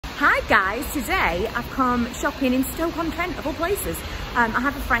Hi guys, today I've come shopping in Stoke-on-Trent of all places. I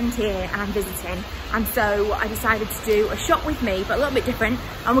have a friend here and I'm visiting, and so I decided to do a shop with me, but a little bit different,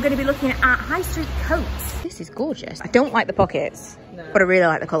 and we're going to be looking at high street coats. This is gorgeous. I don't like the pockets, but I really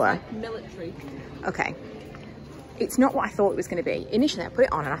like the colour. Like military. Okay. It's not what I thought it was going to be. Initially I put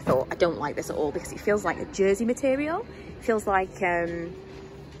it on and I thought, I don't like this at all because it feels like a jersey material. It feels like, I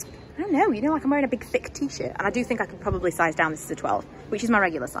don't know, you know, like I'm wearing a big thick t-shirt, and I do think I could probably size down. This is a 12, which is my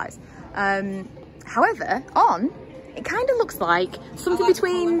regular size. However, on, it kind of looks like something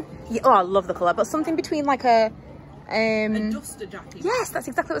between, oh, I love the colour, but something between like a duster jacket. Yes, that's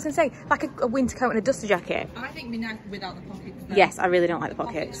exactly what I was going to say. Like a winter coat and a duster jacket. I think we now without the pockets. Though. Yes, I really don't like the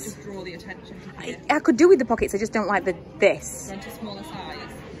pockets. Just draw the attention to it. I could do with the pockets, I just don't like this. Want a smaller size?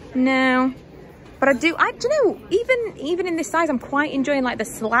 No. But I do you know, even in this size, I'm quite enjoying like the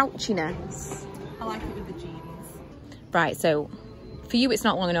slouchiness. I like it with the jeans. Right, so for you it's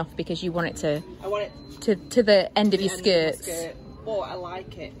not long enough because you want it to... I want it to the end of your skirts. But I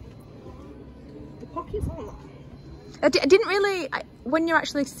like it. The pockets aren't... I didn't really, when you're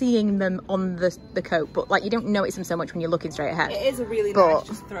actually seeing them on the coat, but like you don't notice them so much when you're looking straight ahead. It is a really nice,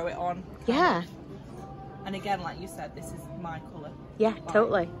 just throw it on. Yeah. And again, like you said, this is my colour. Yeah,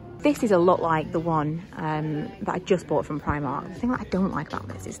 totally. This is a lot like the one that I just bought from Primark. The thing that I don't like about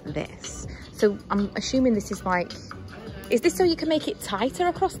this is this. So I'm assuming this is like, is this so you can make it tighter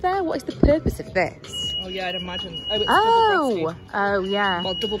across there? What is the purpose of this? Oh yeah, I'd imagine. Oh, it's double-breasted. Oh yeah.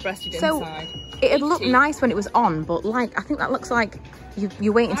 Well, double-breasted so inside. It'd look nice when it was on, but like, I think that looks like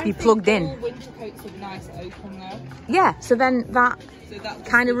you're waiting to be plugged in. All winter coats look nice open though. Yeah, so then that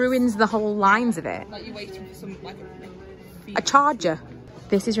kind of ruins the whole lines of it. Like you're waiting for some, like a charger.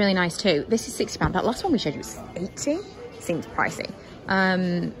 This is really nice too. This is £60. That last one we showed you was 80. Seems pricey.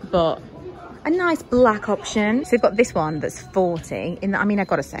 But a nice black option. So we've got this one that's 40. I mean, I've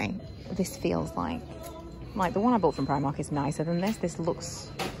got to say, this feels like the one I bought from Primark is nicer than this. This looks,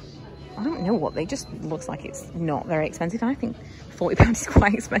 I don't know what, they just looks like it's not very expensive. I think £40 is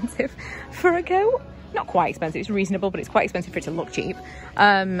quite expensive for a coat. Not quite expensive, it's reasonable, but it's quite expensive for it to look cheap.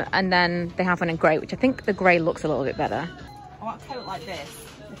 And then they have one in grey, which I think the grey looks a little bit better. I want a coat like this,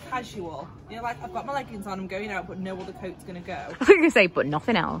 casual. You know, like I've got my leggings on, I'm going out, but no other coat's gonna go. I was gonna say, but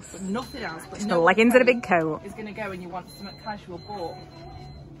nothing else. But nothing else. But just no the leggings and a big coat is gonna go, and you want something casual, but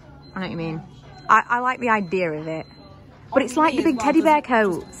I know what you mean. I like the idea of it, but it's like the big teddy bear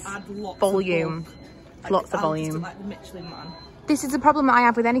coats. Volume, lots of volume. Like the Michelin Man. This is the problem that I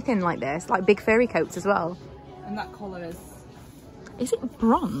have with anything like this, like big furry coats as well. And that colour is... Is it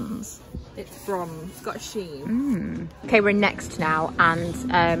bronze? It's bronze. It's got a sheen. Okay, we're next now,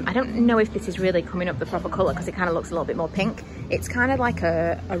 and I don't know if this is really coming up the proper colour because it kind of looks a little bit more pink. It's kind of like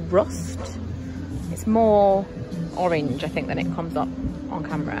a rust. It's more orange, I think, than it comes up on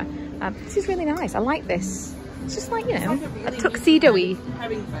camera. This is really nice. I like this. It's just like, you know, like a tuxedo-y.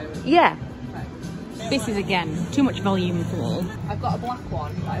 Herringbone. Yeah. This is, again, too much volume for me. I've got a black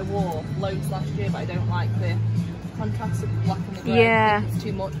one that I wore loads last year, but I don't like the contrast of the black and the grey. Yeah. It's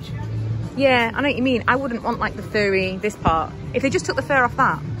too much. Yeah, I know what you mean. I wouldn't want like the furry, this part. If they just took the fur off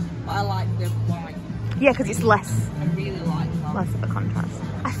that. But I like the white. Yeah, because it's less. I really like that. Less of a contrast.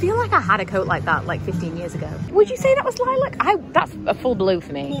 I feel like I had a coat like that like 15 years ago. Would you say that was lilac? That's a full blue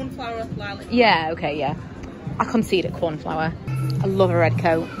for me. Cornflower, lilac. Yeah, okay, yeah. I concede at cornflower. I love a red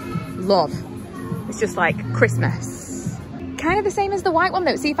coat. Love. It's just like Christmas. Kind of the same as the white one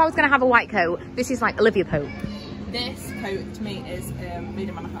though. See, if I was going to have a white coat, this is like Olivia Pope. This coat to me is made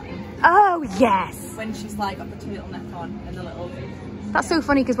in Manhattan. Oh, yes. When she's like got the turtleneck on and the little... That's so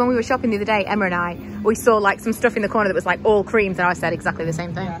funny because when we were shopping the other day, Emma and I, we saw like some stuff in the corner that was like all creams, and I said exactly the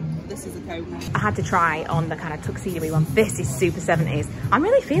same thing. Yeah, this is a coat. I had to try on the kind of tuxedo-y one. This is super 70s. I'm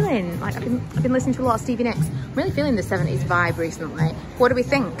really feeling, like I've been listening to a lot of Stevie Nicks. I'm really feeling the 70s vibe recently. What do we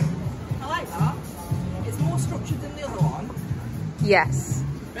think? I like that. It's more structured than the other one. Yes.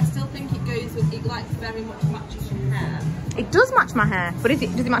 But I still think it goes with, it like very much matches your hair. It does match my hair, but does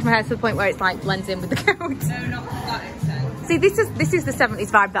it match my hair to the point where it's like blends in with the coat? No, not to that extent. See, this is the 70s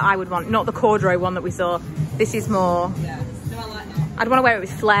vibe that I would want, not the corduroy one that we saw. This is more... Yeah, no, I like that. I'd want to wear it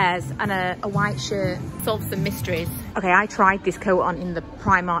with flares and a white shirt. Solve some mysteries. Okay, I tried this coat on in the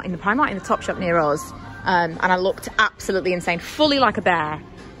Primark, in the TOPSHOP near us, and I looked absolutely insane, fully like a bear.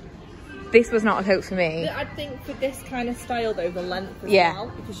 This was not a coat for me. I think for this kind of style though, the length as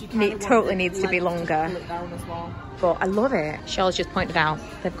well, because you it totally needs to be longer. To pull it down as well. But I love it. Charles just pointed out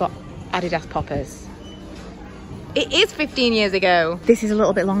they've got Adidas poppers. It is 15 years ago. This is a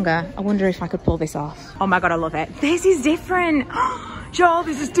little bit longer. I wonder if I could pull this off. Oh my God, I love it. This is different. Charles,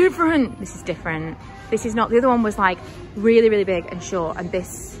 this is different. This is different. This is not, the other one was like really, really big and short, and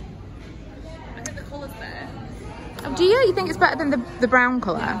this Do you? You think it's better than the brown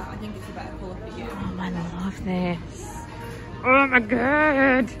colour? Yeah, I think it's a better colour for you. Oh, I love this. Oh my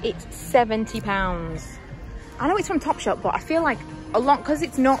god. It's £70. I know it's from Topshop, but I feel like a lot, because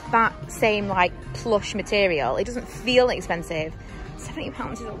it's not that same like plush material, it doesn't feel expensive.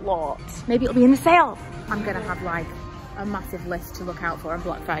 £70 is a lot. Maybe it'll be in the sale. I'm gonna have like a massive list to look out for on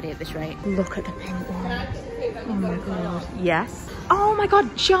Black Friday at this rate. Look at the pink one. Oh my god. Yes. Oh my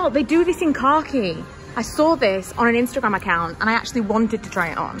god, Charlotte, they do this in khaki. I saw this on an Instagram account and I actually wanted to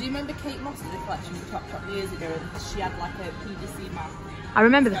try it on. Do you remember Kate Moss's collection from Topshop years ago? She had like a PVC mark. I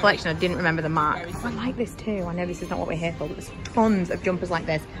remember the collection, I didn't remember the mark. Oh, I like this too. I know this is not what we're here for, but there's tons of jumpers like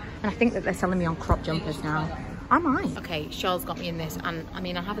this. And I think that they're selling me on crop jumpers now. I might. Okay, Charles got me in this, and I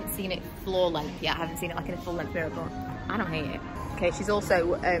mean, I haven't seen it floor length yet. I haven't seen it like in a full length mirror, but I don't hate it. Okay, she's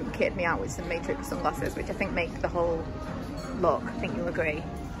also kitted me out with some Matrix sunglasses, which I think make the whole look. I think you'll agree.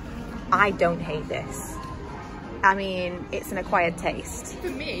 I don't hate this. I mean, it's an acquired taste. For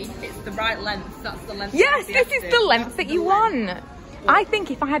me, it's the right length. That's the length. Yes, this is the length that you want. I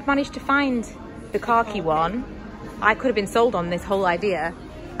think if I had managed to find the khaki one, I could have been sold on this whole idea.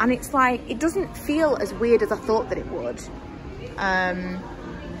 And it's like, it doesn't feel as weird as I thought that it would. I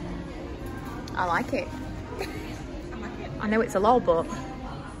like it. I know it's a lol, but...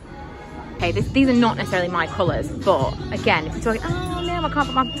 Okay, these are not necessarily my colours, but again, if you're talking, oh no, I can't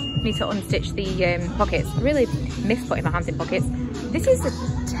put my... need to unstitch the pockets. I really miss putting my hands in pockets. This is a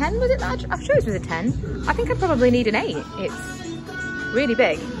 10, was it that? I'm sure it was a 10. I think I probably need an 8. It's really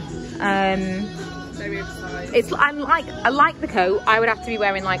big. Very oversized. It's I like the coat. I would have to be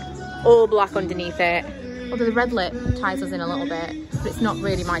wearing like all black underneath it. Although the red lip ties us in a little bit, but it's not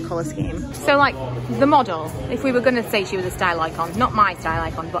really my colour scheme. So like the model, if we were going to say she was a style icon, not my style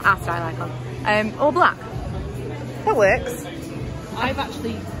icon, but our style icon, all black. That works. I've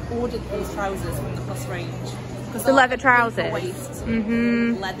actually ordered these trousers from the Plus range. The leather trousers. Waist,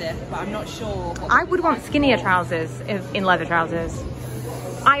 leather, but I'm not sure. I would want skinnier trousers in leather trousers.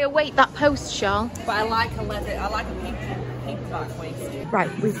 I await that post, Charl. But I like a leather, I like a paperback waist. Right,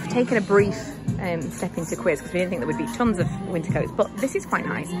 we've taken a brief step into quiz because we didn't think there would be tons of winter coats, but this is quite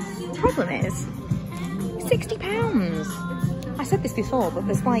nice. The problem is, £60. I said this before, but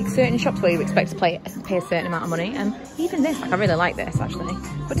there's like certain shops where you expect to pay a certain amount of money, and even this, like I really like this actually,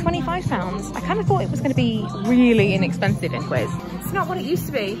 but £25, I kind of thought it was going to be really inexpensive in quiz. It's not what it used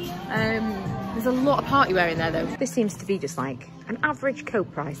to be. There's a lot of party wear in there though. This seems to be just like an average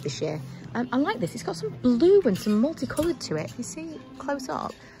coat price this year. I like this, it's got some blue and some multicoloured to it. If you see close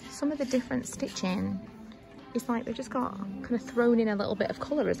up, some of the different stitching, it's like they've just got kind of thrown in a little bit of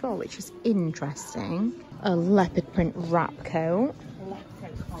colour as well, which is interesting. A leopard print wrap coat. Leopard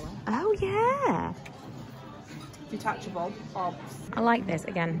print collar. Oh yeah. Detachable bobs. I like this,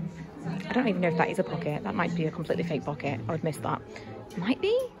 again. I don't even know if that is a pocket. That might be a completely fake pocket. I would miss that. Might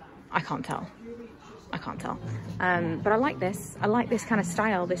be? I can't tell. I can't tell. But I like this. I like this kind of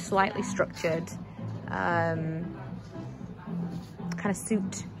style, this slightly structured kind of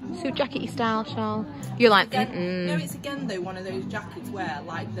suit jacket-y style, Charl. You're like, No, it's again though one of those jackets where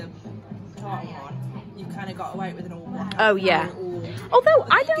like the tartan one, you kind of got away with an all black. Oh yeah. Although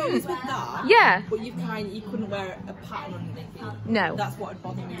I don't. It goes with that. Yeah. But you couldn't wear a pattern underneath it. No. That's what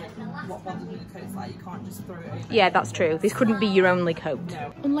bothered me. What bothers me with coats, like you can't just throw it over. Yeah, that's true. This couldn't be your only coat.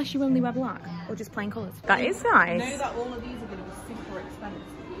 No. Unless you only wear black or just plain colours. That is nice. I know that all of these are going to be super expensive.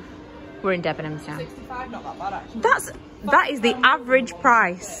 We're in Debenhams now. 65, not that bad actually. That is the average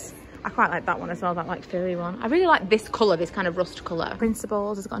price. I quite like that one as well, that like furry one. I really like this colour, this kind of rust colour.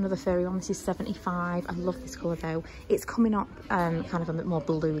 Principles has got another furry one. This is 75. I love this colour though. It's coming up kind of a bit more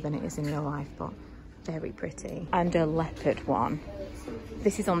blue than it is in real life, but very pretty. And a leopard one.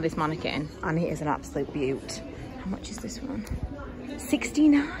 This is on this mannequin and it is an absolute beaut. How much is this one?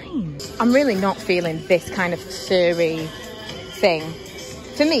 69. I'm really not feeling this kind of furry thing.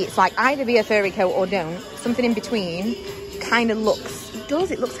 For me, it's like either be a furry coat or don't. Something in between kind of looks,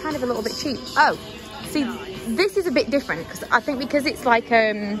 it looks kind of a little bit cheap. Oh, see, this is a bit different because I think because it's like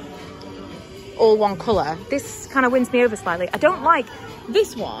all one colour, this kind of wins me over slightly. I don't like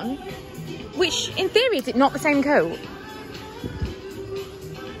this one, which in theory is it not the same coat?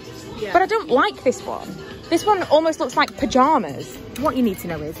 Yeah. But I don't like this one. This one almost looks like pyjamas. What you need to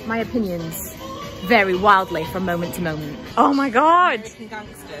know is my opinions vary wildly from moment to moment. Oh my God. American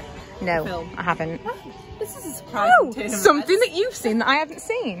Gangster. No, Film. I haven't. Oh, this is a surprise. Oh, something that you've seen that I haven't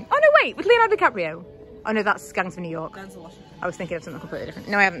seen. Oh no, wait, with Leonardo DiCaprio. Oh no, that's Gangs of New York. I was thinking of something completely different.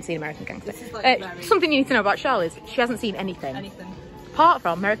 No, I haven't seen American Gangster. Like Something you need to know about Charlotte is she hasn't seen anything. Apart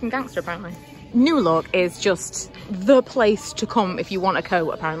from American Gangster, apparently. New Look is just the place to come if you want a coat,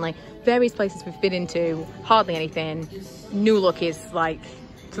 apparently. Various places we've been into, hardly anything. New Look is like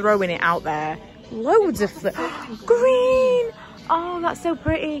throwing it out there. Loads of green. Oh, that's so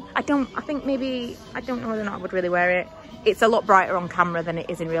pretty. I don't know whether or not I would really wear it. It's a lot brighter on camera than it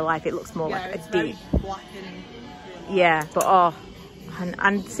is in real life. It looks more like a deep. Black and yeah, but oh,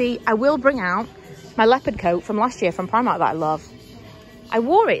 and see, I will bring out my leopard coat from last year from Primark that I love. I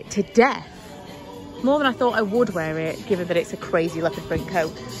wore it to death. More than I thought I would wear it, given that it's a crazy leopard print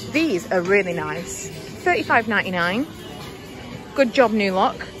coat. These are really nice. $35.99. Good job, New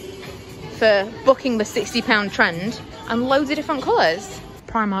Look, for booking the £60 trend and loads of different colours.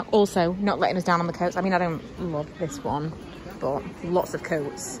 Primark also not letting us down on the coats. I mean, I don't love this one, but lots of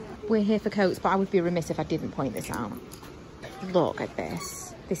coats. We're here for coats, but I would be remiss if I didn't point this out. Look at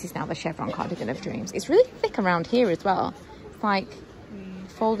this. This is now the chevron cardigan of dreams. It's really thick around here as well. It's like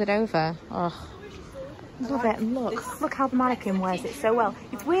folded over. Oh, love it. And look how the mannequin wears it so well.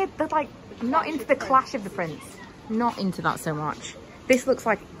 It's weird that, like, I'm not into the clash of the prints. Not into that so much. This looks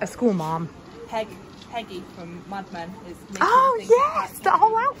like a school mom. Peggy from Mad Men is making yes, the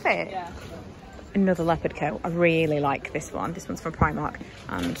whole outfit. Yeah. Another leopard coat. I really like this one. This one's from Primark.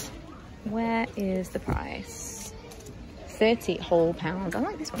 And where is the price? £30 whole. I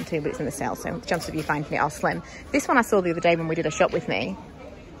like this one too, but it's in the sale, so the chances of you finding it are slim. This one I saw the other day when we did a shop with me.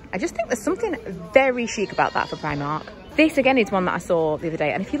 I just think there's something very chic about that for Primark. This again is one that I saw the other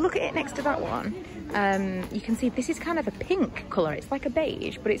day, and if you look at it next to that one, you can see this is kind of a pink colour. It's like a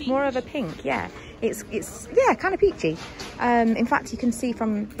beige, but it's more of a pink. Yeah, it's yeah, kind of peachy. In fact, you can see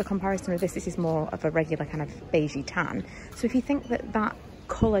from the comparison of this is more of a regular kind of beigey tan. So if you think that that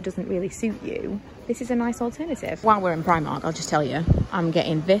colour doesn't really suit you, this is a nice alternative. While we're in Primark, I'll just tell you, I'm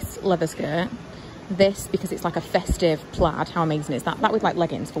getting this leather skirt. This because it's like a festive plaid. How amazing is that? That with like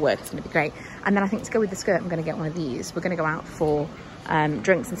leggings for work, it's going to be great. And then I think to go with the skirt, I'm going to get one of these. We're going to go out for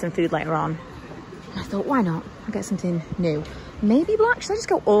drinks and some food later on. And I thought, why not? I'll get something new. Maybe black. Should I just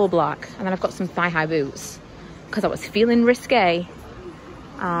go all black? And then I've got some thigh-high boots because I was feeling risque.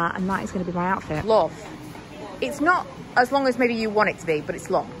 And that is going to be my outfit. Love. It's not as long as maybe you want it to be, but it's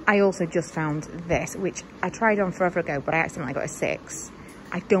long. I also just found this, which I tried on forever ago, but I accidentally got a 6.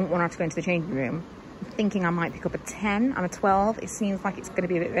 I don't want to have to go into the changing room. I'm thinking I might pick up a 10 and a 12. It seems like it's going to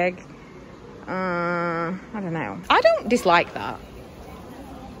be a bit big. I don't know. I don't dislike that.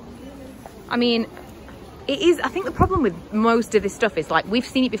 I mean, it is, I think the problem with most of this stuff is like, we've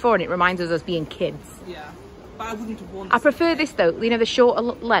seen it before and it reminds us of us being kids. Yeah, but I wouldn't have worn I prefer this though, you know, the shorter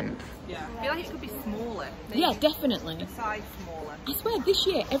length. Yeah, I feel like it could be smaller. Maybe yeah, definitely. a size smaller. I swear, this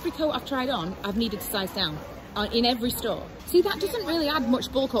year, every coat I've tried on, I've needed to size down. In every store. See, that doesn't really add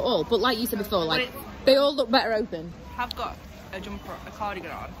much bulk at all, but like you said before, like, they all look better open. I've got a jumper, a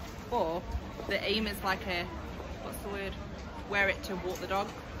cardigan on, or the aim is like a, what's the word? Wear it to walk the dog.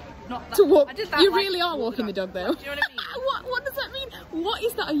 Not that. To walk, I did that, you like, really are walking the dog though. Do you know what I mean? What does that mean? What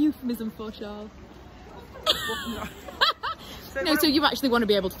is that a euphemism for, Charles? So you actually want to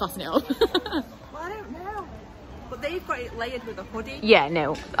be able to fasten it up? Well, I don't know. But they've got it layered with a hoodie. Yeah,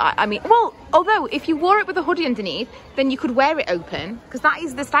 no. I mean, well, although if you wore it with a hoodie underneath, then you could wear it open, because that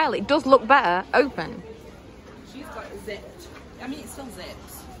is the style. It does look better open. She's got it zipped. I mean, it still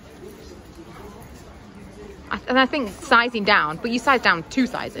zips. And I think sizing down, but you size down 2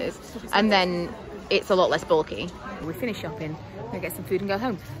 sizes, and then it's a lot less bulky. We finished shopping. We're going to get some food and go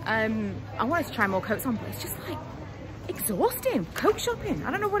home. I wanted to try more coats on, but it's just like exhausting. Coat shopping.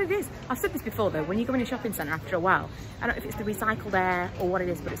 I don't know what it is. I've said this before though, when you go in a shopping centre after a while, I don't know if it's the recycled air or what it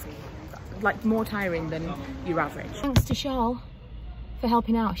is, but it's like more tiring than your average. Thanks to Charles for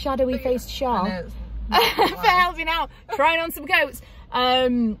helping out. Shadowy faced Charles for helping out, trying on some coats.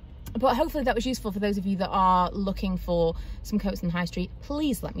 But hopefully that was useful for those of you that are looking for some coats on the high street.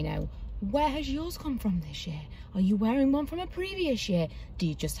 Please let me know, where has yours come from this year? Are you wearing one from a previous year? Do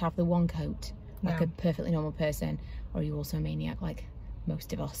you just have the one coat like a perfectly normal person? Or are you also a maniac like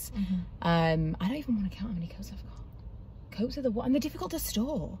most of us? I don't even want to count how many coats I've got. Coats are and they're difficult to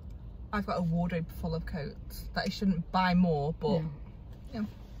store. I've got a wardrobe full of coats that I shouldn't buy more, but yeah.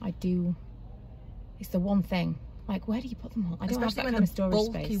 I do. It's the one thing. Like, where do you put them all? I don't have that kind of storage space.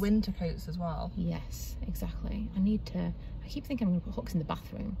 Especially bulky winter coats as well. Yes, exactly. I keep thinking I'm going to put hooks in the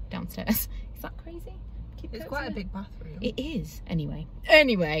bathroom downstairs. Is that crazy? It's quite a big bathroom. It is. Anyway.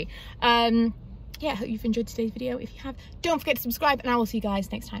 Yeah, I hope you've enjoyed today's video. If you have, don't forget to subscribe, and I will see you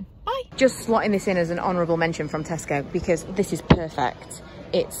guys next time. Bye. Just slotting this in as an honourable mention from Tesco, because this is perfect.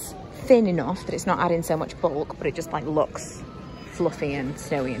 It's thin enough that it's not adding so much bulk, but it just like looks fluffy and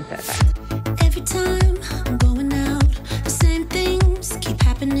snowy and perfect. Every time I'm going out, the same things keep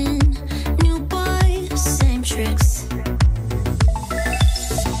happening.